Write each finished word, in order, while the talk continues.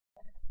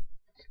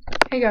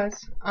Hey guys,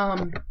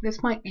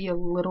 this might be a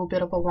little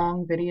bit of a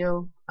long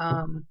video.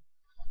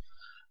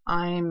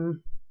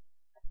 I'm,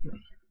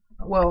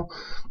 well,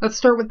 let's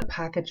start with the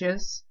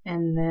packages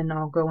and then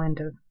I'll go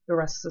into the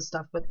rest of the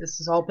stuff, but this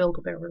is all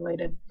Build-A-Bear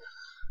related.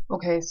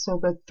 Okay, so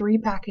the 3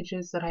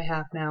 packages that I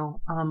have now,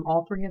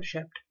 all 3 have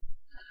shipped.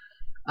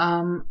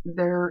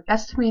 Their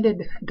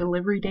estimated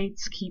delivery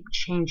dates keep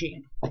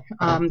changing.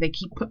 They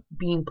keep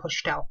being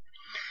pushed out.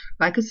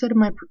 Like I said in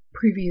my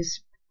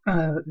previous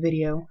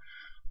video,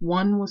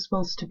 one was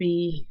supposed to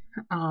be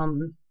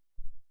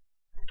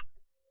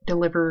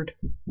delivered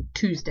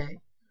Tuesday.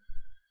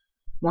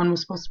 One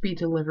was supposed to be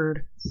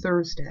delivered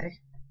Thursday.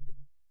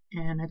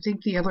 And I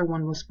think the other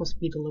one was supposed to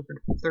be delivered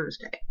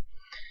Thursday.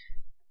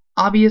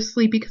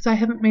 Obviously, because I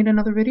haven't made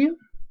another video,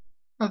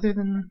 other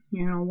than,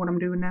 what I'm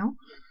doing now,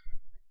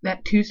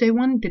 that Tuesday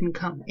one didn't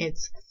come.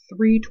 It's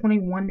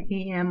 3:21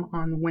 a.m.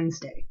 on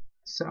Wednesday.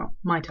 So,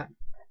 my time.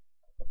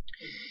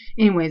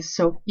 Anyways,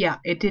 so, yeah,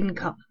 it didn't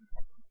come.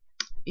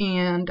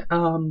 And,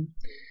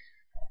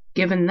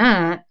 given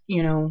that,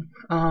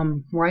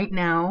 right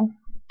now,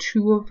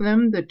 2 of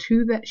them, the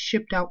 2 that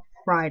shipped out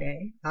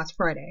last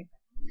Friday,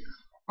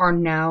 are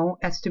now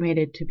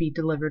estimated to be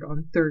delivered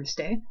on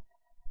Thursday.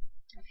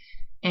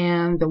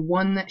 And the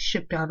one that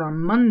shipped out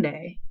on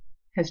Monday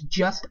has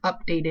just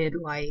updated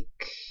I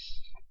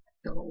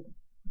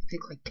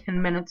think like 10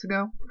 minutes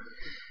ago,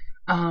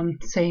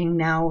 saying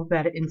now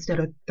that instead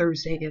of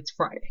Thursday, it's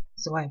Friday.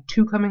 So I have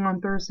 2 coming on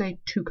Thursday,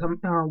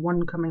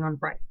 1 coming on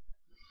Friday,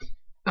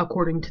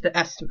 according to the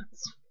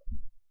estimates.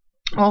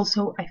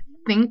 Also, I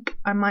think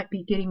I might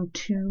be getting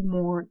 2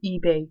 more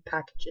eBay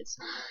packages.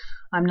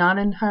 I'm not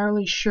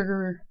entirely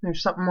sure.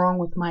 There's something wrong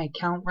with my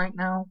account right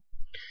now.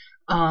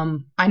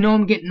 I know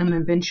I'm getting them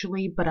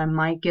eventually, but I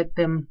might get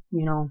them,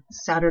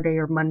 Saturday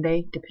or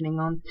Monday, depending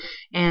on.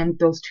 And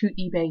those 2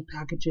 eBay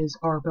packages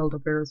are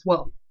Build-A-Bear as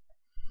well.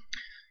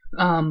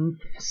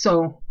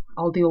 So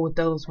I'll deal with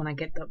those when I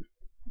get them.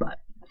 But,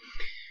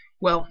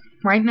 well,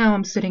 right now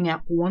I'm sitting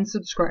at 1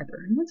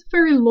 subscriber, and that's a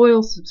very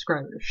loyal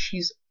subscriber.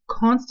 She's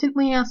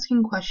constantly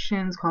asking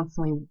questions,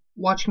 constantly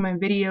watching my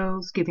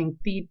videos, giving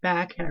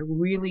feedback, and I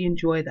really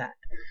enjoy that.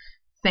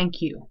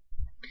 Thank you.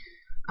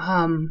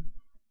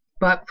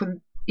 But for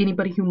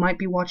anybody who might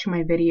be watching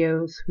my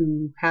videos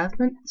who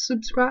hasn't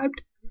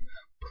subscribed,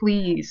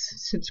 please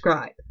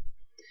subscribe.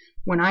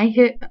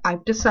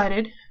 I've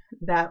decided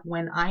that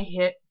when I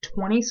hit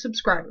 20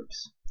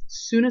 subscribers, as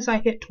soon as I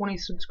hit 20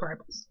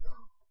 subscribers,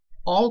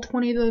 all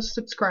 20 of those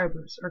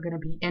subscribers are going to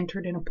be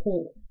entered in a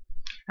pool.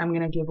 I'm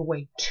going to give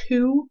away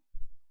 2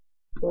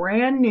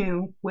 brand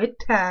new with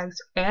tags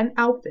and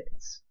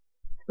outfits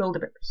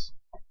Build-A-Bears.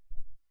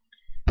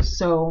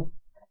 So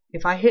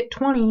if I hit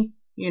 20,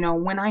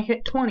 when I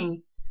hit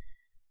 20,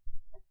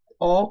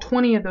 all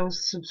 20 of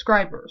those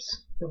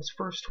subscribers, those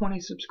first 20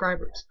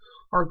 subscribers,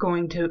 are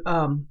going to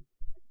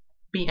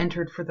be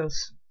entered for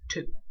those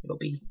 2. It'll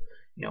be,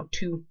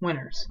 2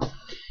 winners.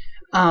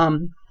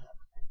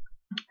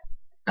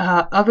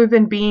 Other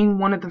than being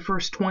one of the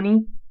first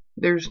 20,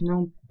 there's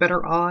no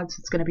better odds.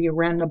 It's going to be a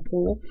random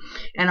pool,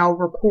 and I'll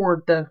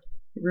record the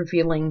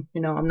revealing.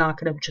 I'm not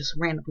going to just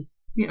randomly.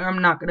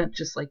 I'm not going to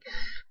just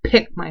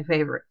pick my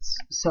favorites.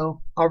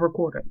 So I'll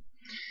record it.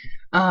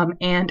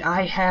 And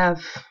I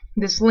have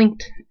this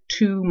linked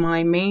to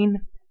my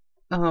main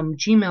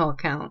Gmail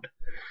account.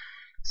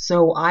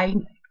 So I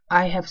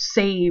have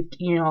saved.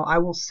 I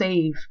will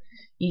save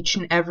each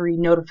and every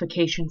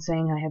notification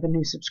saying I have a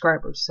new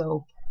subscriber.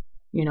 So,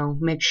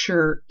 make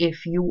sure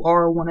if you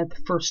are one of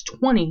the first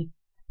 20,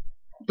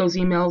 those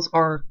emails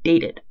are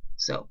dated.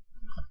 So,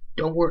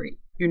 don't worry.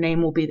 Your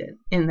name will be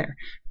in there.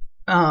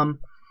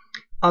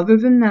 Other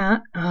than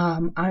that,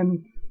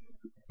 I'm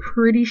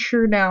pretty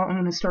sure now I'm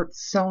going to start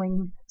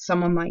selling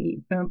some of my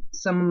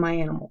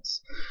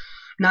animals.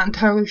 Not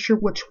entirely sure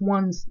which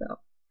ones, though.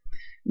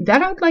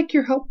 That I'd like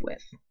your help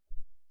with.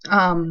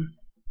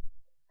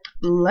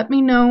 Let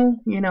me know,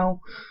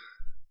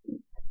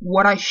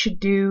 what I should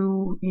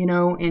do,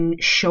 in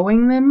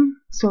showing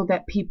them so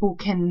that people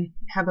can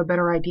have a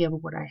better idea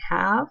of what I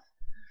have.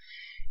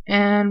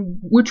 And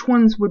which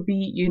ones would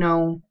be,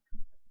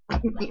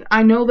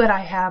 I know that I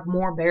have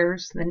more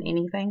bears than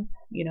anything,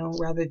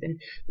 rather than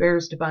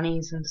bears to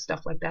bunnies and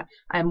stuff like that.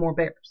 I have more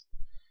bears.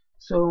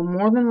 So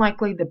more than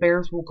likely the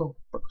bears will go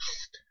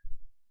first.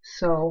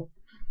 So,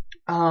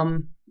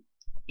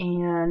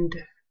 and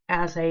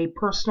as a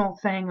personal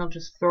thing, I'll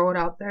just throw it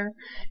out there.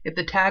 If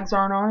the tags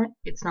aren't on it,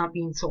 it's not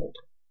being sold.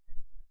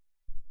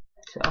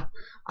 So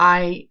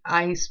I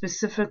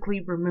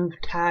specifically removed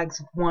tags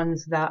of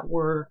ones that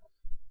were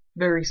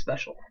very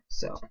special.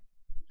 So,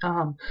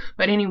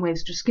 but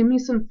anyways, just give me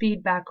some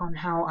feedback on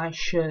how I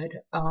should,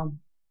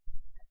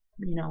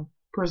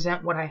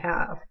 present what I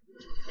have,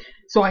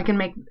 so I can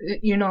make,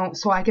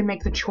 so I can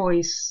make the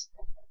choice.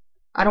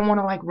 I don't want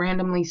to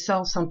randomly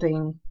sell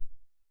something,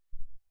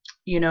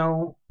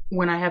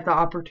 when I have the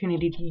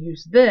opportunity to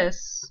use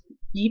this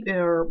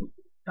YouTube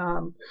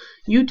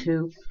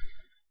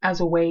as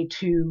a way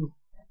to,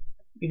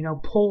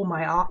 pull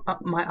my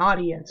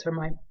audience or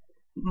my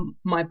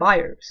my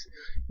buyers.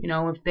 You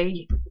know, if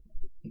they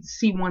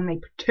see one they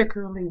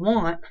particularly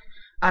want,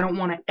 I don't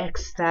want to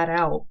X that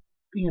out,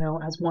 you know,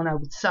 as one I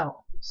would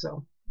sell.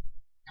 So,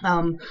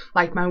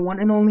 like my one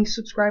and only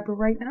subscriber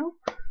right now,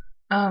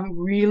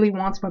 really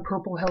wants my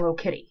purple Hello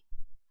Kitty.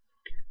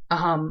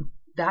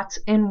 That's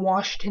in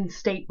Washington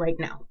State right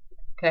now.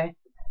 Okay.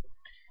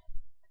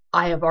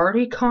 I have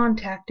already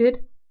contacted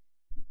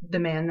the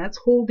man that's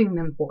holding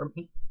them for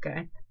me.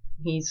 Okay.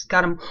 He's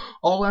got them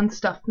all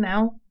unstuffed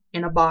now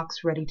in a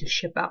box ready to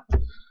ship out.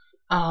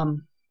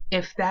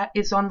 If that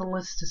is on the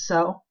list to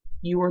sell,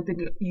 you are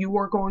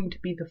going to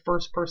be the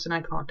first person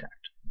I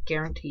contact.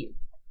 Guarantee you.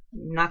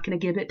 I'm not going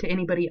to give it to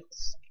anybody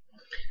else.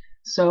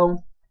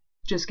 So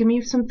just give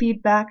me some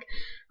feedback.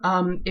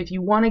 If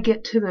you want to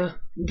get to the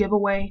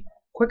giveaway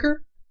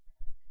quicker,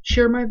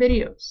 share my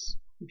videos.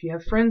 If you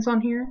have friends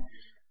on here,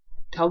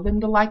 tell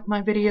them to like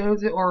my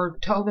videos or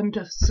tell them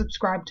to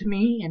subscribe to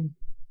me, and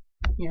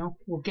you know,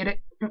 we'll get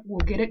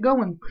it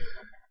going.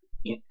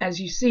 As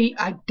you see,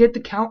 I did the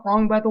count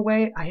wrong, by the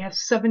way. I have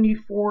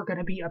 74,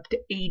 gonna be up to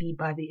 80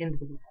 by the end of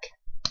the week.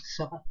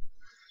 So,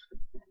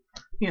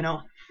 you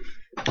know,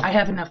 I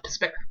have enough to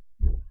spare.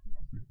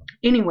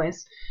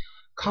 Anyways,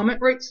 comment,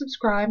 rate,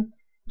 subscribe,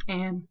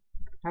 and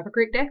have a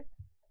great day.